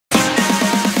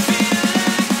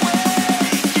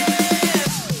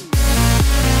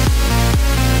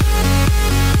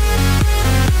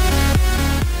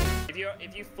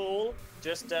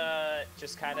just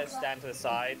kind of stand to the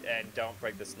side and don't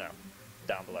break the snow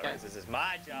down below. Okay. This is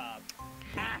my job.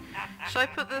 Should I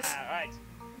put this? Alright.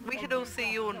 We can all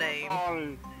see your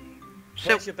name.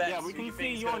 Place your bets. Yeah, we Who can you see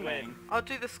think is your gonna name. win. I'll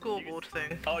do the scoreboard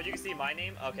thing. Oh, you can see my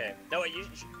name? Okay. No, wait,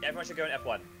 everyone should go in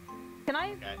F1. Can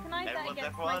I bet Everyone's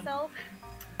against F1? myself?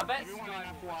 I bet Everyone Sky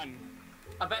on will F1.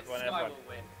 I bet Everyone Sky F1. will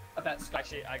win. I bet Sky.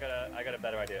 Actually, I got a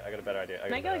better idea.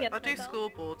 Can I go against I'll do myself?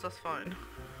 scoreboards. That's fine.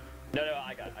 No,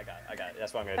 I got it.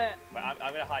 That's what I'm gonna do. But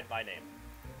I'm gonna hide my name.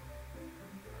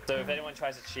 So if anyone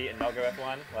tries to cheat and not go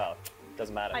F1, well,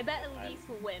 doesn't matter. I bet Elise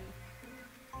will win.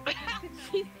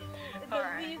 She's the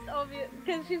least obvious,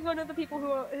 because she's one of the people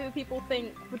who people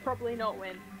think would probably not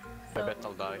win. So I bet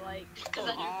I'll die. like,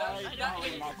 That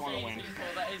is not gonna win. cheating,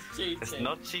 Paul, that is cheating. It's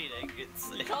not cheating,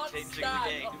 it's You can't changing the stand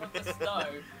game. off of the snow.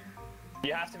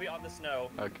 You have to be on the snow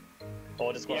Okay.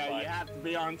 or disqualified. Yeah, you have to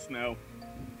be on snow.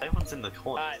 Everyone's in the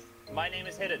corner. Alright, my name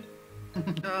is hidden.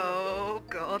 Oh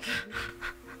god.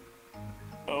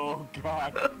 Oh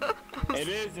god. It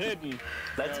is hidden.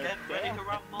 Let's get ready to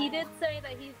rumble. he did say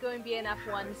that he's going to be in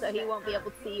F1, so he won't be able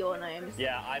to see your names.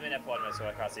 Yeah, I'm in F1, so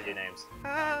I can't see your names.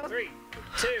 Ah. 3,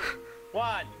 2,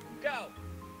 1,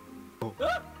 go!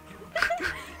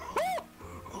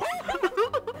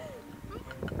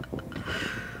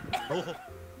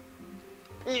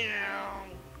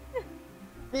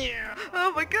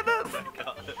 Oh my goodness.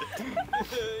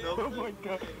 Oh my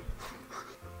god.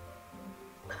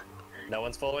 No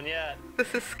one's fallen yet.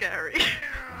 This is scary.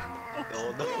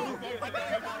 Oh no.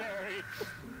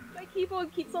 My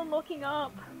keyboard keeps on looking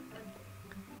up.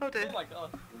 Oh dear. Oh my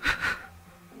god.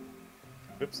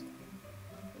 Oops.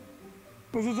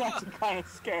 This is actually kind of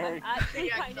scary. Actually The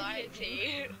kind of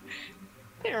anxiety.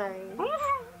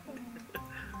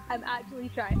 I'm actually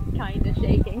kind of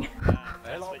shaking.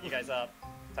 Time to split you guys up.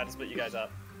 Time to split you guys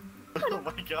up. Oh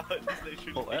my god.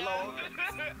 Oh, hello.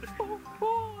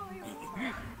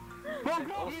 Oh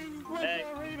god, he's like Hey.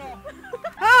 the arena.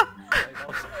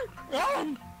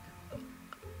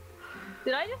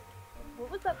 Did I just...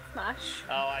 What was that smash?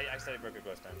 Oh, I accidentally broke a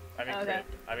ghost time. I mean, Okay.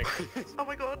 I mean, Oh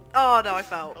my god. Oh no, I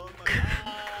fell. Oh my god.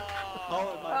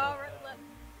 oh, Oh,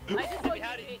 look. I just want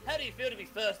how do you feel to be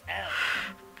first out?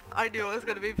 I knew I was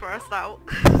gonna be first out.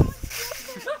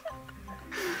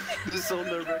 This is so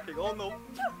nerve-wracking. Oh no.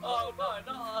 Oh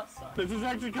no, not us. This is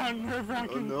actually kind of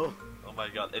nerve-wracking. no. Oh my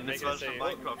god. In this Make it version of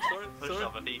safe. Minecraft, push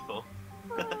other people.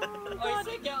 Oh,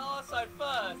 you said get our side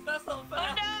first. That's not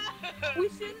fair. We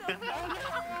shouldn't have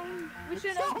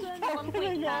done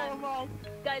 1.10.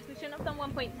 Guys, we shouldn't have done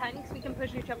 1.10 because we can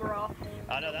push each other off.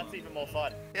 Oh no, that's even more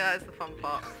fun. Yeah, it's the fun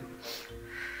part.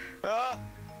 Ah!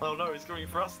 Oh no, it's going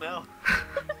for us now.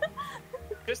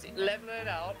 Just leveling it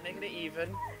out, making it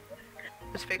even.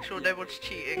 Just make sure no one's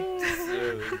cheating.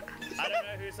 I don't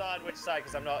know who's on which side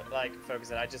because I'm not like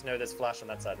focusing. I just know there's flash on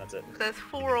that side and that's it. There's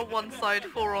 4 on one side,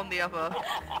 4 on the other.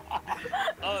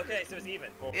 Oh, okay, so it's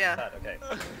even. Four Yeah. side, okay.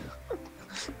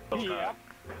 Yeah.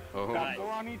 Right. Go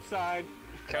on each side.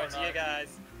 Coming to you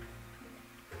guys.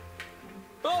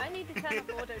 I need to turn off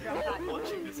auto drop back.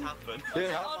 Watching this happen.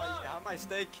 Have my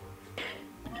steak.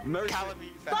 Callum, you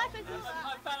Flash is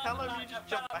Hello, you just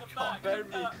jumped back on. Bury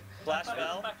me. Flash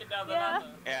fell. Back it down the Yeah. ladder.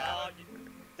 Oh,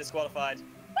 disqualified.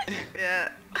 Yeah.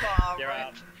 You're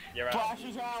out. You're out. Flash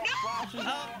is out. Flash is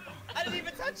out. I didn't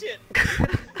even touch it.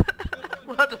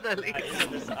 What did I leave?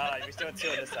 You're still 2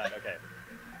 on this side. Okay.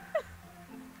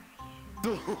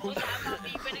 Was that about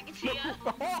me winning Tia?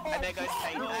 And there goes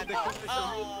Kate. And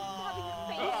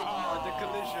the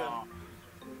collision.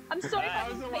 I'm sorry if I I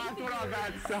was was the last facing one on you.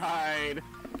 that side.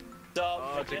 So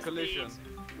Oh, we the just collision.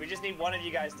 we just need one of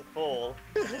you guys to fall,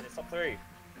 and then it's top 3.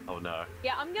 Oh no.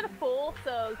 Yeah, I'm gonna fall,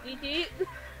 so GG.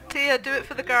 Tia, do it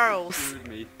for the girls. Screwed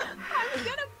me. I'm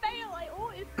gonna fail, I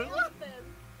always fail at this.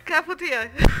 Careful, Tia.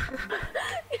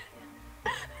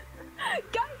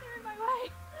 Guys are in my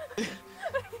way.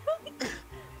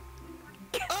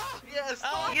 Yes!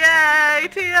 Yay,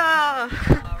 Tia!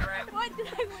 What, did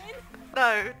I win?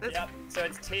 No, there's Yep. So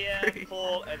it's Tia,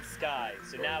 Paul, and Sky.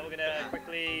 So now we're gonna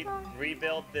quickly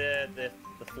rebuild the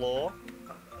floor.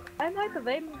 I'm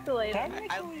hyperventilating.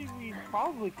 Technically, we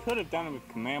probably could have done it with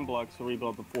command blocks to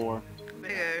rebuild the floor.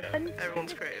 there you I'm go.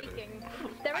 Everyone's creative. shaking.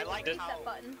 There I is like a reset how-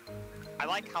 button. I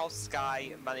like how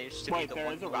Sky managed to Wait, be the there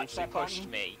one is a who actually reset pushed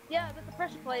button? me. Yeah, there's a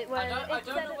pressure plate where I don't it know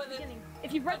said at the whether- beginning.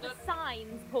 If you read the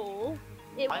signs, Paul,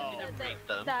 it I was didn't that, read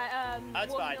them. that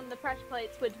That's walking fine. on the pressure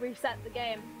plates would reset the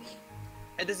game.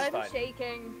 And this is I'm fine.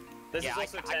 shaking. This Yeah, is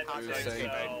also I 10, can't so do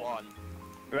Mode 1.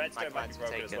 Redstone My might be plans were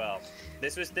broken as taken. well.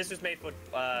 This was made for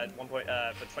for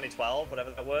 2012, whatever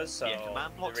that was. So Yeah,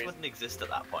 command blocks the reason- wouldn't exist at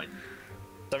that point.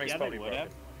 something's Yeah, they probably would broken.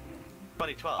 have.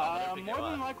 2012. I don't think More it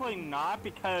than was. likely not,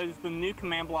 because the new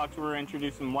command blocks were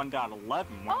introduced in 1.11, weren't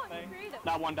Oh, they? you're creative.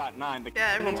 Not 1.9. The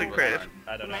Yeah, everyone's in creative.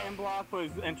 I don't know. command block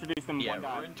was introduced in Yeah,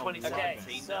 1.11. we're in 2017.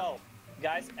 Okay, so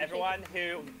guys, everyone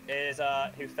who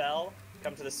fell,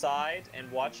 come to the side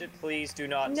and watch it. Please do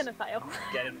not I'm gonna fail.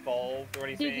 get involved or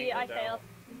anything. GG, I or failed.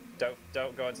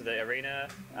 Don't go into the arena.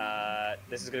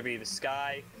 This is gonna be the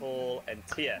Sky, Paul, and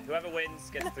Tia. Whoever wins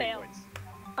gets I'm 3 gonna fail. points.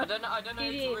 I don't know who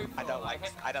to root for. I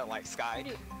don't like Sky.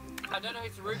 I don't know who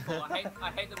to root for.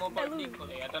 I hate them all both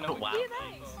equally. I don't know who Wow. to root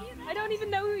for. I don't even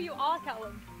know who you are,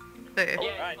 Callum. There.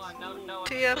 Yeah, Alright. it's fine. No,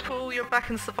 Tia, Paul, you're back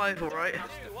in survival, right?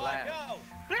 2, 1, go!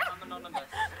 I'm anonymous.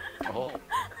 Oh.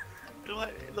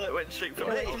 Like went straight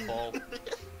for a ball.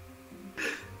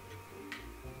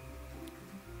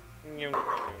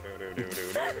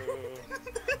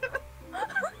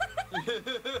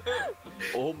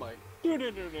 Oh my.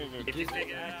 If you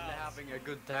figure it Actually out, having a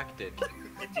good tactic.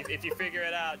 if you figure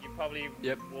it out, you probably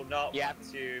will not Yep.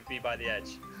 want to be by the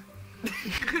edge.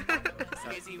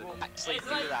 Gizzy will actually It's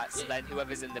do like- that, so then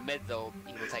whoever's in the middle,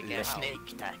 he will take it out.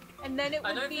 Snake tactic. And then it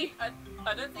I would don't be. think I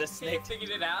don't The think Tia snake-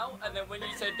 figured it out, and then when you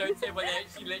said don't say where the edge,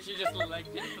 she literally just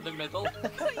legged it for the middle. I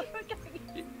thought you were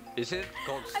going. Is it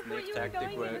called I thought snake you were tactic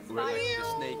going where, in the where like spiral. the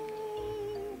snake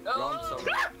runs Oh! over?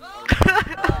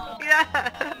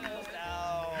 Yeah!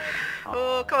 No.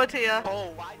 Oh, come on, Tia. Oh,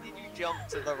 why did you jump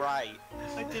to the right?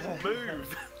 I didn't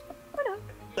move.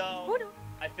 So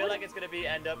I feel like it's gonna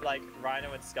end up like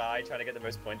Rhino and Sky trying to get the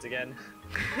most points again.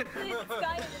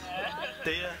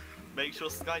 Tia, make sure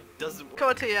Sky doesn't. Come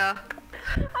on, Tia.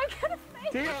 I'm gonna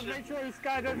fail. Tia, make sure the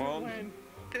Sky doesn't Come on. win.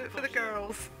 Do it for the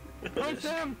girls. Push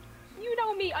him! You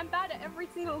know me, I'm bad at every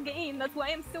single game. That's why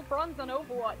I'm still bronze on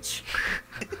Overwatch.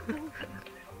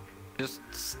 Just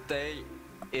stay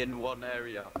in one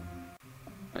area,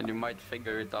 and you might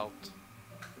figure it out.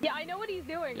 Yeah, I know what he's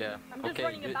doing. Yeah, I'm just okay,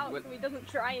 running about so he doesn't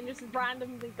try and just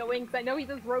randomly go in, because I know he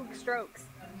does rogue strokes.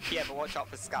 Yeah, but watch out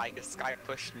for Sky, because Sky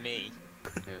pushed me.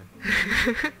 That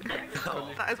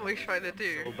is what he's trying to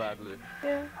do. So badly.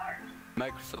 Yeah.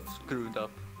 Microsoft screwed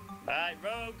up. Alright,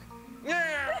 Rogue.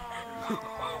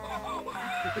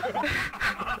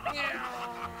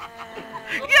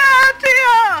 Yeah,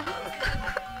 Tia!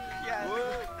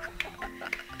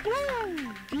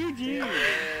 GG!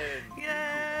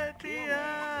 Yeah,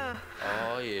 Tia!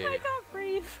 Oh I yeah. can't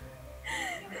breathe.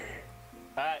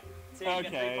 Alright, Tia, you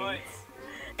get 3 Okay. points.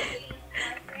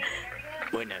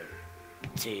 Winner.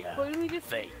 Tia. What did we just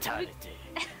Fatality.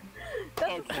 That's the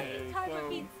Okay, second time I've so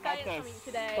beat Sky at at the something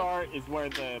today. start is where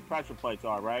the pressure plates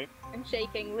are, right? I'm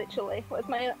shaking, literally. What's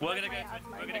my? We're gonna go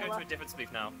to a different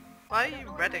speak now. Why are you I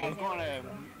was reading?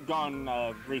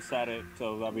 gonna reset it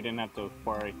so that we didn't have to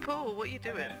worry. Paul, what are you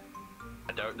doing?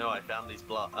 I don't know. I found these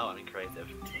blocks. Oh, I'm in creative.